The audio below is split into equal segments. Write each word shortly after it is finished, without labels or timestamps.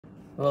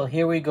Well,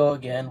 here we go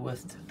again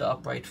with the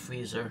upright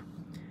freezer.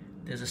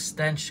 There's a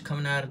stench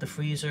coming out of the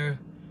freezer.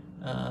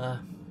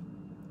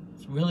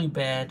 It's really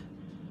bad.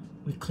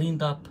 We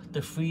cleaned up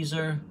the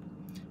freezer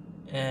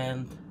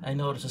and I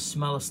noticed a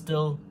smell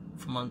still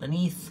from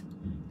underneath.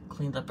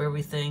 Cleaned up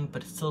everything,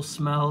 but it still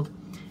smelled.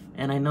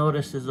 And I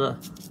noticed there's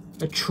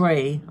a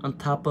tray on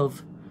top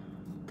of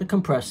the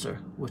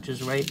compressor, which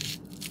is right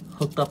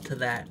hooked up to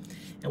that.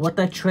 And what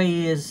that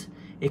tray is,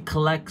 it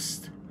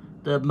collects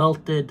the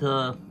melted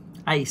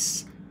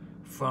ice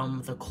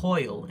from the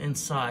coil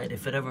inside.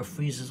 If it ever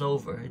freezes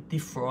over, it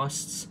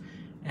defrosts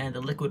and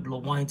the liquid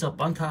winds up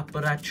on top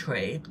of that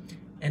tray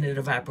and it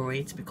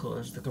evaporates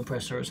because the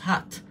compressor is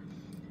hot.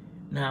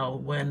 Now,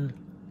 when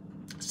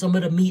some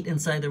of the meat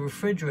inside the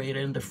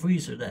refrigerator, in the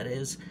freezer that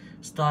is,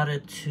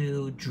 started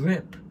to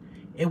drip,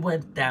 it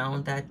went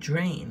down that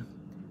drain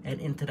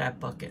and into that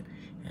bucket.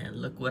 And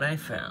look what I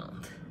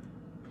found.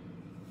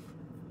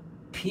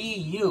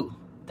 PU.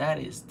 That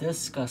is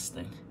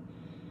disgusting.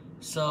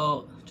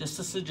 So, just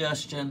a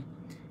suggestion,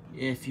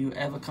 if you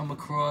ever come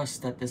across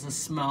that there's a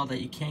smell that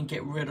you can't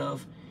get rid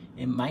of,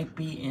 it might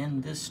be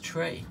in this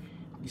tray.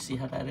 You see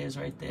how that is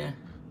right there?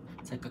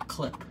 It's like a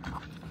clip.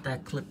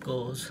 That clip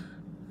goes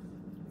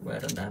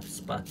right on that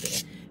spot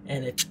there.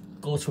 And it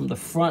goes from the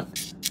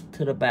front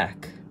to the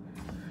back.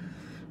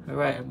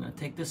 Alright, I'm going to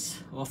take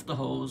this off the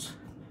hose,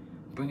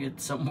 bring it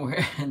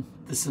somewhere and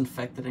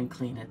disinfect it and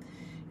clean it.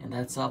 And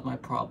that solved my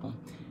problem.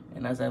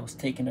 And as I was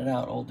taking it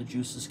out, all the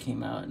juices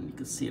came out and you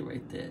can see it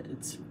right there.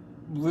 It's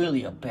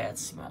really a bad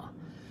smell.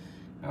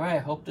 Alright, I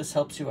hope this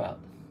helps you out.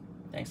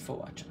 Thanks for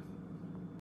watching.